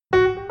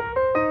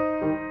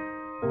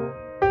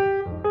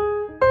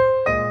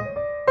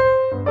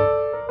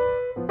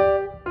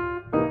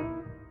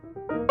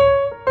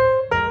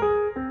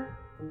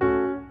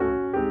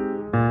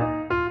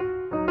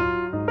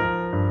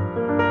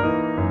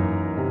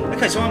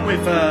Okay, so I'm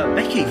with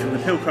Becky from the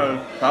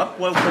Pilcrow Pub.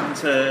 Welcome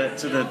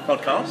to the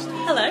podcast.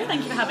 Hello,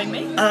 thank you for having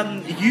me.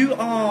 You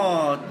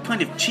are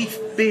kind of chief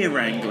beer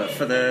wrangler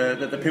for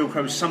the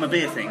Pilcrow summer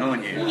beer thing,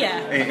 aren't you?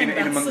 Yeah.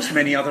 In amongst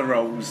many other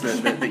roles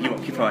that you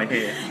occupy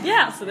here.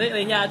 Yeah,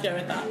 absolutely. Yeah, I'd go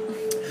with that.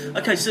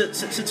 Okay, so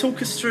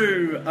talk us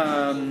through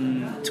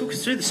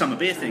the summer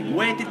beer thing.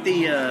 Where did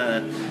the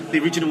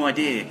original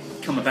idea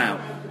come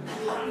about?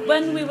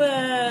 When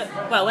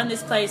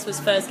this place was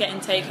first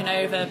getting taken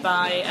over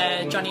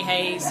by Johnny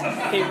Hayes,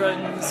 who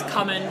runs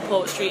Common,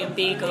 Port Street and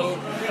Beagle,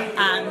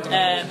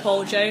 and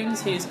Paul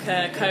Jones, who's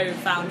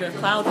co-founder of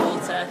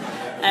Cloudwater,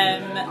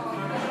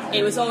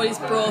 it was always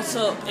brought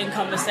up in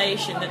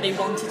conversation that they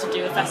wanted to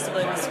do a festival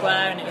in the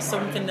square, and it was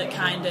something that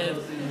kind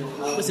of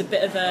was a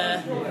bit of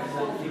a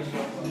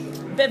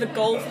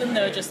goal for them.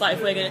 They were just like,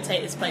 if we're going to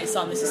take this place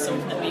on, this is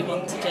something that we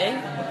want to do.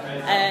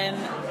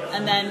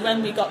 And then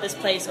when we got this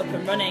place up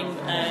and running,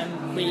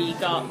 we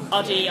got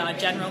Oddie, our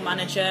general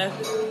manager,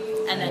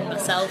 and then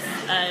myself,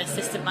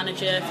 assistant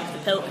manager for the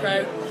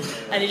Pilcrow,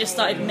 and it just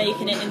started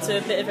making it into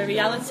a bit of a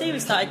reality. We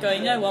started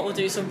going, we'll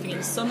do something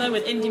in summer,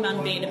 with Indie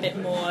Man being a bit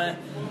more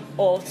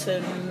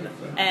autumn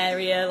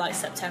area, like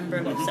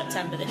September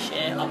this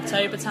year,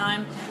 October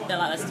time. They're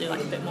like, let's do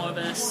like a bit more of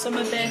a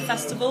summer beer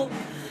festival.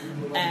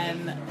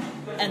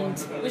 And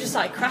we just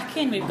started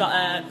cracking. We've got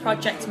a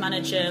project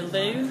manager,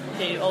 Lou,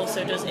 who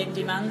also does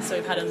Indie Man, so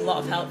we've had a lot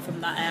of help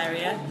from that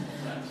area.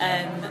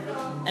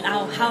 And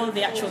how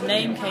the actual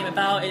name came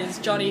about is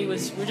we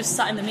were just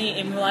sat in the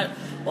meeting, we were like,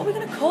 what are we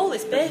going to call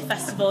this beer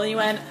festival? And he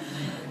went,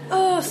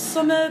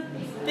 summer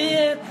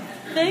beer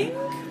thing?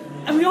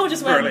 And we all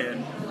just went,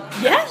 Brilliant.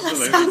 Yeah,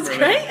 Absolutely that sounds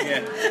brilliant. great.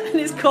 Yeah. And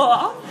it's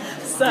caught on.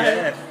 So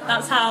Yeah.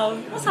 that's how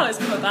it's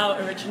come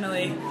about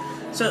originally.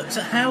 So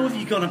how have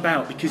you gone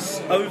about?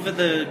 Because over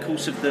the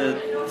course of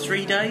the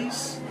 3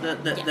 days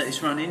that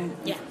it's running,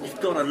 Yeah.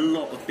 we've got a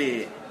lot of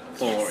beer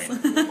pouring.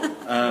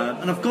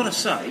 And I've got to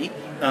say,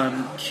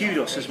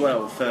 kudos as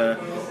well for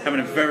having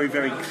a very,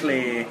 very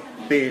clear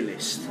beer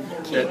list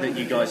that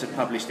you guys have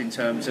published in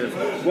terms of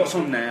what's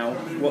on now,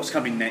 what's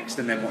coming next,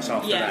 and then what's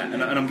after Yeah. that.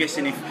 And I'm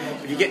guessing if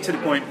you get to the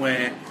point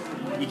where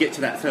you get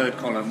to that third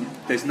column,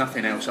 there's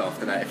nothing else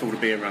after that if all the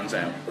beer runs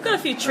out. We've got a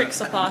few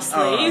tricks up our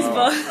sleeves,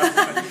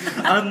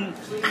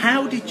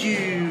 How did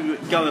you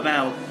go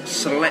about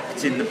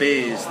selecting the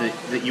beers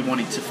that you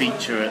wanted to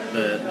feature at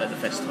the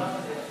festival?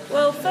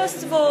 Well,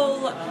 first of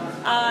all,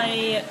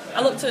 I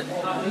looked at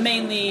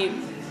mainly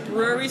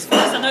breweries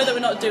first. I know that we're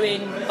not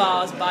doing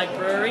bars by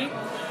brewery,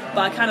 but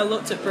I kind of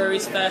looked at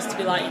breweries first to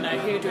be like,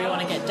 who do we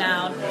want to get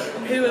down?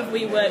 Who have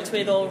we worked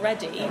with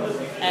already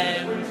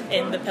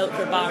in the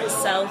Pilcrow bar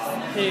itself?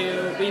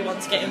 Who we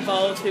want to get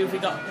involved? Who have we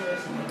got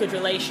good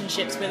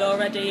relationships with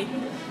already?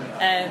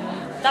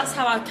 That's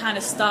how I kind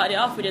of started it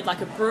off. We did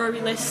like a brewery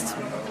list,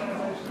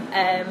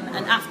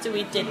 and after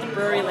we did the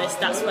brewery list,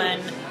 that's when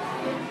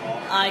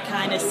I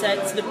kind of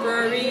said to the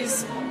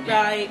breweries,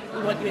 right,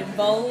 we want you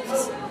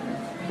involved.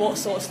 What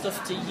sort of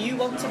stuff do you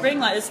want to bring?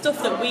 Like, there's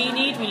stuff that we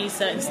need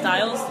certain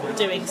styles,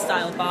 doing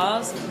style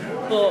bars,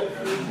 but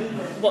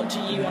what do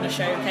you want to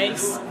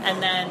showcase?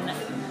 And then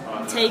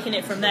taking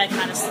it from there,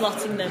 kind of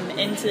slotting them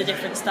into the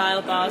different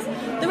style bars.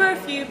 There were a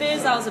few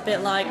beers I was a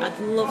bit like, I'd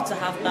love to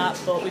have that,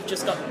 but we've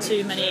just got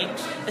too many,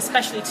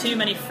 especially too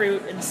many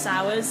fruit and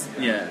sours.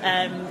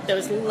 Yeah. There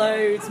was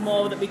loads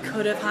more that we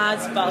could have had,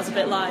 but I was a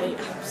bit like,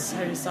 I'm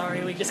so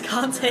sorry, we just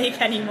can't take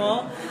any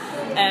more.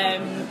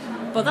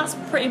 But that's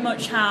pretty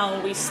much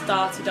how we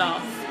started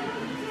off.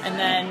 And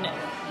then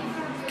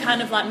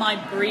kind of like my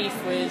brief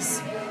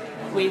was,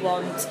 we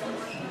want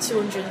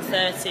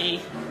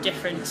 230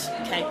 different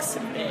kegs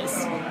of beers.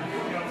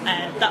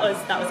 And that was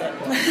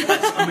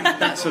it.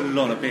 That's a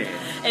lot of beer,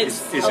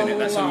 isn't it?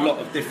 That's a lot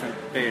of different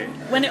beer.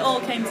 When it all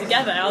came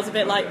together, I was a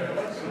bit like,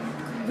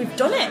 we've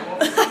done it.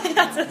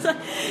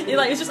 It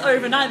was just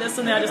overnight that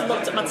suddenly I just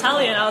looked at my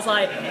tally and I was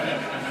like,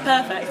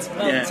 perfect,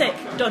 well, tick,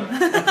 done.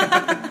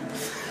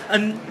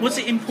 And was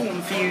it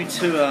important for you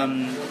to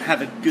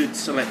have a good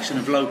selection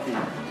of local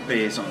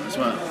beers on as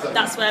well?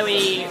 That's where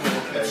we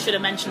should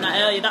have mentioned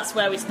that earlier. That's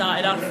where we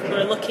started off. We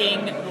were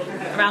looking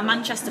around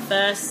Manchester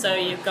first. So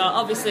you've got,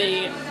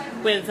 obviously,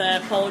 with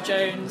Paul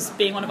Jones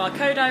being one of our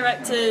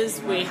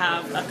co-directors, we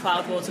have a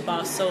Cloudwater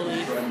bar solely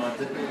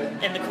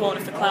in the corner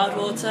for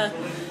Cloudwater.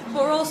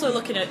 But we're also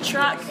looking at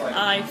Track.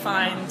 I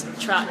find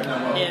Track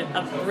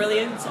are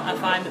brilliant. I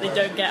find that they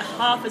don't get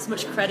half as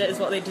much credit as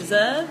what they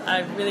deserve. I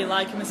really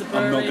like them as a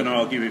brewery. I'm not going to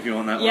argue with you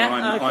on that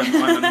one.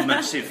 I'm a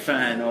massive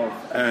fan of,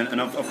 and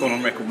I've gone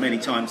on record many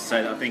times to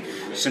say that I think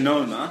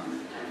Sonoma,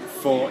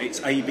 for its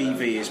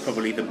ABV, is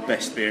probably the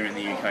best beer in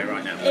the UK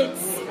right now.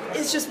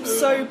 It's just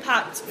so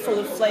packed full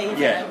of flavour.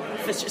 Yeah.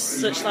 It's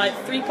just such like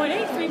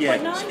 3.8, 3.9.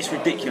 Yeah, it's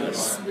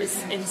ridiculous.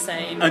 It's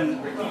insane.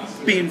 And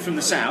being from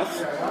the south,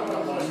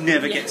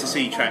 never get to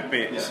see Track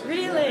beers.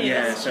 Really?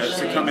 Yeah,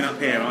 so coming up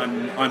here,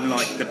 I'm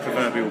like the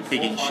proverbial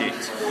pig in shit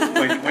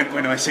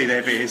when I see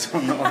their beers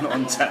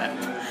on tap.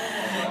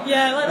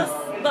 Yeah,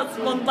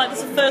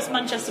 that's the first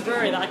Manchester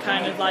brewery that I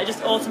kind of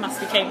just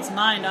automatically came to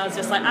mind. I was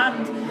just like,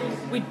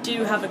 and we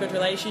do have a good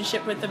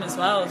relationship with them as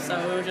well.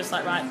 So we were just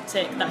like, right,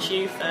 tick, that's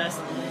you first.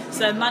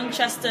 So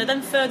Manchester,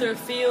 then further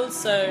afield,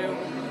 so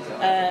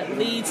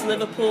Leeds,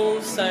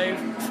 Liverpool, so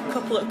a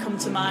couple that come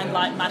to mind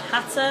like Mad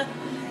Hatter,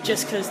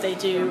 just because they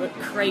do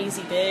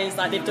crazy beers.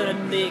 Like they've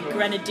done the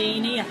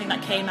Grenadini, I think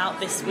that came out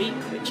this week,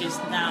 which is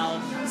now,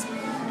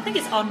 I think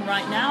it's on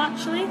right now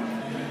actually.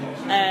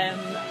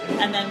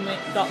 And then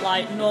we've got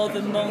like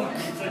Northern Monk,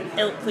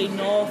 Ilkley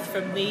North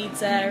from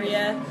Leeds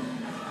area.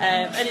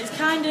 And it's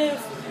kind of,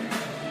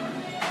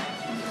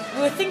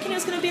 we were thinking it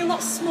was going to be a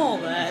lot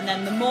smaller, and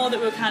then the more that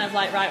we were kind of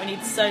like, right, we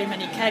need so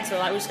many kegs, we're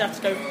like, we just have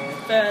to go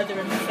further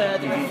and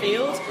further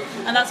afield.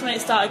 And that's when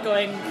it started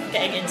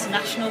getting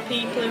international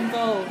people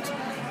involved.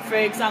 For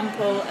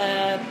example,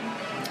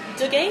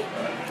 Dougie,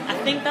 I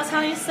think that's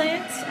how you say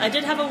it. I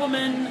did have a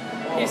woman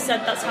who said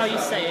that's how you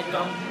say it,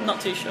 but I'm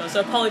not too sure, so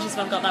apologies if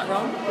I've got that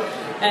wrong.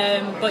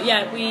 But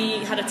yeah,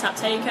 we had a tap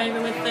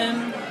takeover with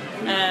them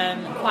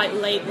quite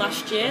late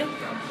last year.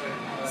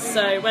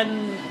 So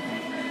when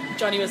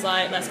Johnny was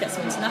like, let's get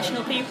some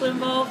international people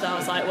involved, I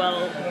was like,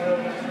 well,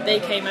 they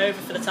came over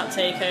for the tap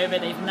takeover,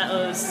 they've met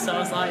us, so I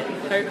was like,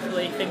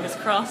 hopefully, fingers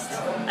crossed,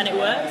 and it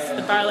works.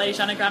 The barrel aged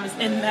anagram is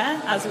in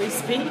there as we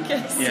speak,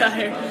 so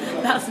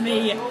that's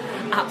me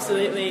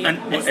absolutely and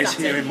ecstatic. it's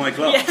here in my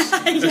glass.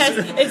 Yeah, yes,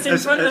 it's in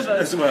front of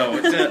us as well.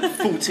 It's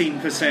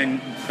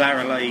 14%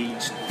 barrel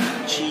aged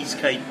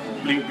cheesecake,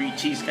 blueberry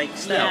cheesecake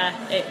stout,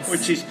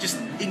 which is just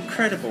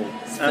incredible.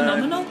 It's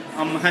phenomenal.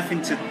 I'm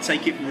having to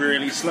take it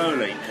really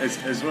slowly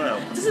as well.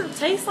 It doesn't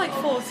taste like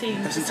 14%.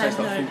 It doesn't taste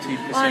like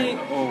 14%.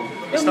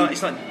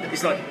 Like,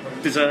 it's like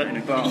dessert in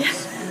a glass.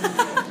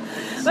 Yeah.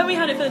 When we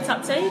had it for the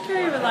tap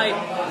takeover, like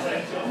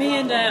me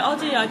and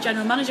Oddie, our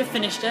general manager,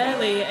 finished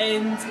early,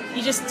 and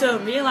you just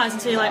don't realise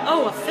until you're like,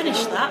 oh, I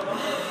finished that.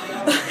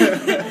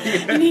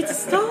 You need to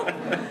stop.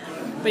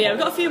 But yeah, we've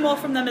got a few more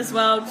from them as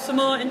well. Some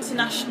more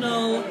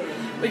international.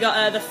 We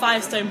got the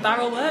Firestone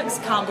Barrel Works.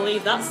 Can't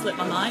believe that slipped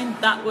my mind.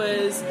 That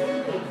was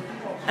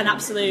an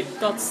absolute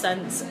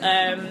godsend.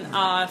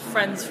 Our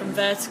friends from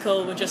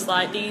Vertical were just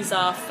like, these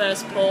are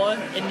first pour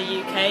in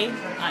the UK.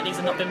 Like, these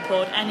have not been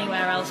poured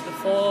anywhere else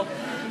before.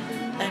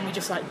 And we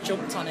just like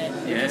jumped on it.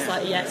 We were just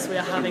like, yes, we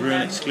are having real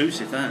them.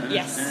 Exclusive, that.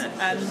 Yes,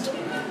 yeah. And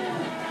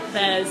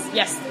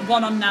there's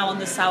one on now on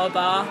the sour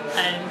bar,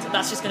 and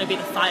that's just going to be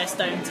the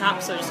Firestone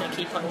tap. So we're just going to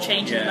keep on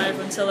changing them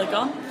over until they're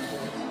gone.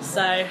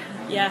 So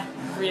yeah,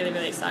 really,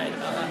 really excited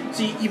about that.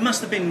 So you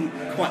must have been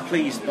quite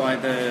pleased by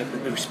the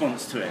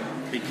response to it,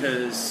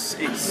 because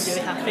it's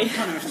really happy.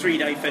 Kind of a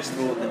 3-day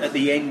festival at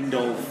the end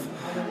of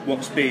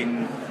what's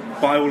been,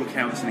 by all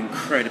accounts, an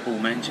incredible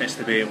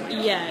Manchester Beer Week.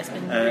 Yeah, it's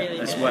been really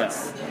as good. well.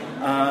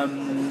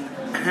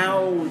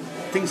 How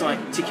things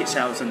like ticket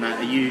sales and that,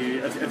 have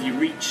you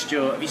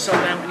sold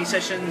out any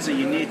sessions? Are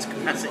you near to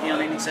capacity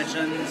on any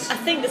sessions? I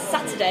think the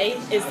Saturday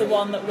is the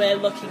one that we're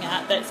looking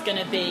at that's going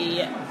to be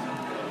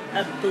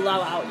a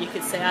blowout, you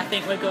could say. I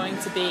think we're going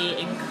to be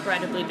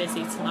incredibly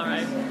busy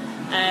tomorrow.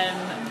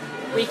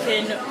 We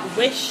can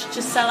wish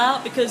to sell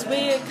out because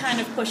we're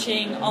kind of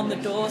pushing on the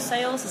door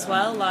sales as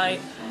well, like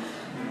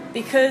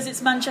because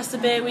it's Manchester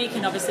Beer Week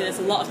and obviously there's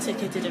a lot of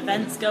ticketed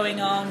events going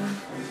on.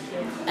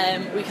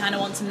 We kind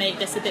of want to make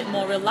this a bit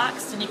more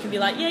relaxed, and you can be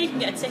like, yeah, you can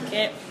get a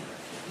ticket,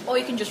 or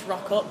you can just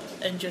rock up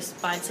and just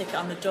buy a ticket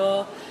on the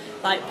door.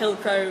 Like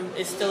Pilcrow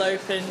is still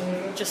open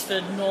just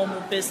for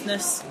normal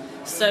business,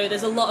 so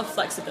there's a lot of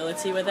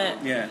flexibility with it.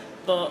 Yeah.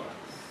 But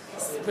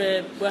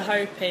we're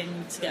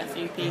hoping to get a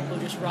few people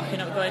just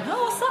rocking up, going,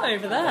 oh, what's that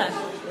over there?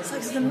 It's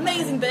like it's an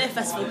amazing beer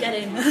festival. Get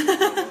in.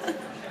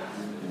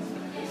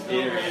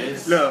 Here he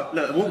is. Look,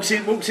 walks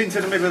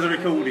into the middle of the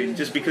recording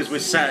just because we're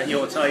sat at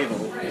your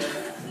table.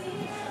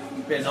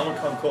 Bit of an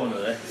Omicron corner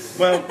this.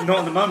 Well, not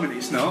at the moment,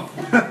 it's not.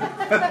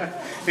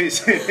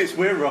 it's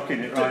we're rocking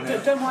it right now.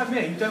 Don't mind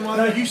me. Don't mind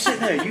No, me. you sit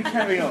there. You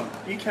carry on.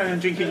 You carry on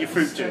drinking your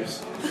fruit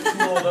juice.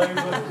 All over.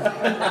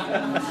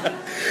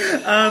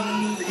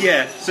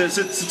 Yeah. So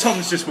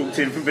Tom's just walked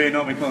in from being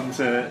Omicron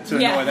to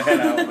annoy the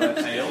hell out of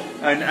us,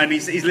 and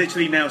he's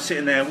literally now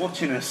sitting there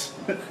watching us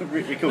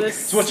record.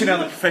 He's watching how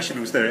the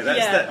professionals do it.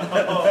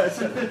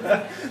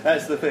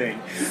 That's the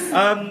thing.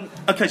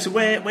 Okay, so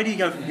where do you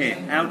go from here?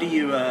 How do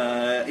you?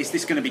 Is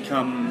this going to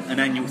become an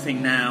annual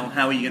thing now?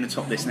 How are you going to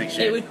top this next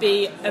year? It would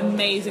be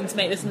amazing to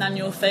make this an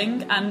annual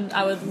thing, and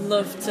I would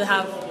love to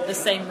have the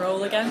same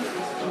role again.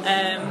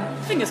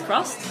 Fingers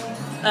crossed.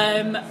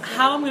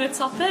 How I'm going to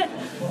top it,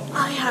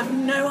 I have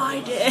no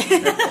idea.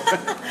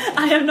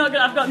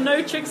 I've got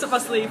no tricks up my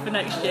sleeve for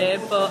next year,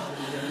 but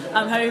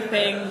I'm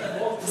hoping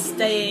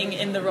staying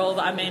in the role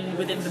that I'm in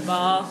within the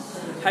bar.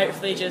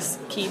 Hopefully, just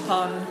keep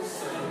on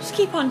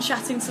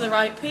chatting to the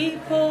right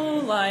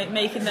people, like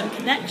making them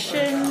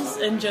connections,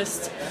 and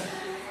just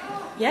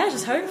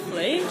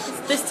hopefully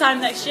this time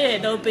next year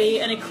there'll be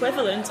an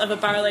equivalent of a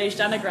barrel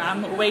aged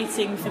anagram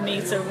waiting for me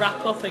to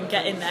wrap up and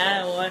get in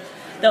there, or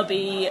there'll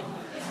be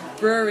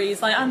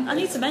breweries, like I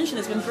need to mention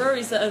there's been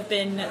breweries that have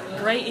been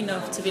great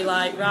enough to be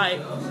like, right,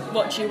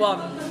 what do you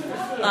want?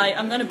 Like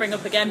I'm going to bring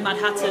up again Mad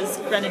Hatter's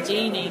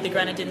Grenadini, the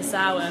Grenadine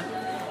Sour.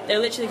 they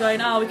were literally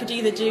going, oh, we could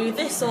either do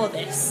this or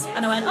this.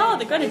 And I went, oh,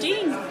 the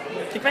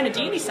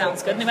Grenadini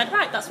sounds good. And they went,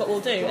 right, that's what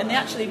we'll do. And they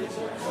actually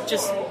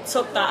just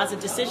took that as a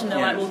decision. They're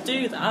like, we'll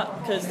do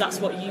that because that's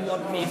what you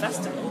want from your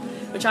festival,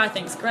 which I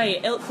think is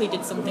great. Ilkley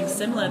did something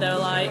similar. They were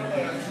like,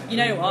 you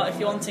know what, if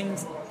you're wanting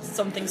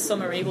something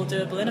summery, we'll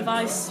do a Berliner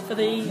Weiss for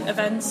the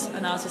event.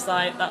 And I was just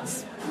like,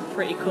 that's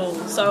pretty cool.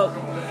 So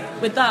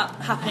with that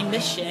happening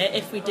this year,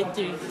 if we did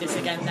do this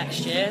again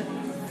next year,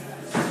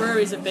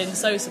 breweries have been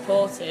so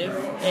supportive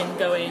in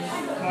going,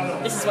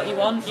 this is what you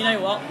want, you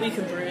know what, we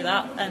can brew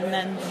that, and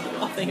then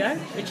off they go,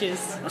 which is...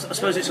 I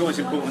suppose it's always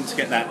important to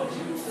get that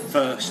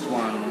first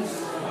one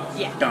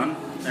done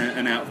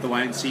and out of the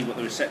way and see what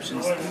the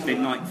reception's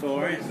been like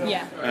for it.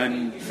 Yeah.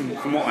 And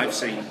from what I've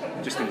seen,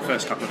 just in the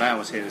first couple of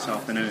hours here this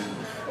afternoon,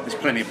 there's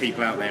plenty of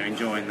people out there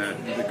enjoying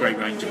the great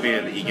range of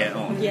beer that you get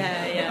on.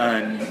 Yeah, yeah.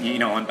 And you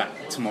know, I'm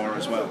back tomorrow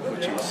as well,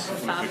 which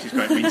is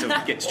great. It means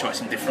I get to try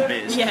some different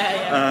beers.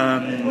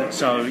 Yeah.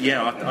 So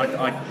yeah,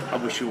 I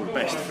wish you all the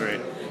best for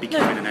it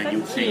becoming an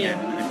annual thing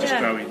and just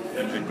growing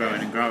and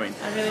growing and growing.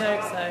 I really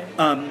hope so.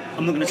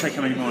 I'm not going to take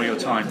up any more of your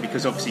time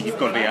because obviously you've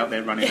got to be out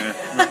there running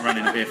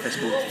a beer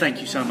festival.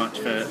 Thank you so much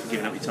for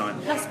giving up your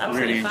time. That's I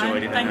really absolutely fine.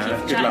 enjoyed it. Thank you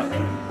for Good luck.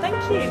 chatting.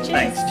 Thank you. Cheers.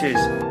 Thanks.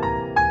 Cheers.